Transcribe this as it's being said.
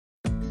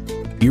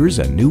Here's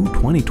a new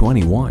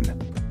 2021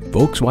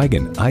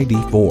 Volkswagen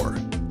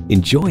ID.4.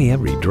 Enjoy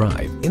every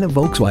drive in a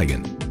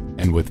Volkswagen.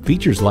 And with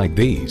features like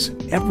these,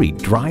 every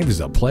drive is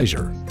a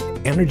pleasure.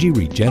 Energy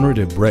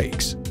regenerative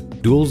brakes,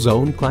 dual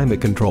zone climate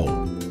control,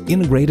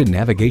 integrated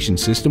navigation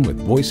system with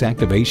voice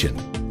activation,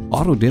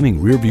 auto dimming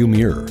rear view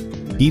mirror,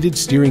 heated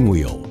steering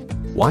wheel,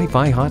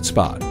 Wi-Fi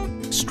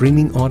hotspot,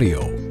 streaming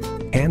audio,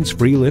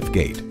 hands-free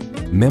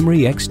liftgate,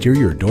 memory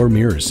exterior door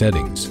mirror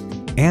settings,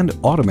 and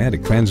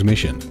automatic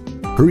transmission.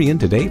 Hurry in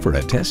today for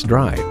a test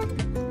drive.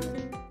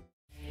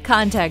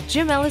 Contact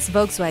Jim Ellis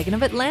Volkswagen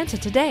of Atlanta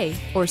today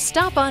or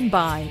stop on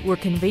by. We're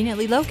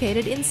conveniently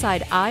located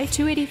inside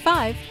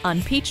I-285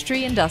 on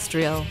Peachtree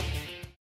Industrial.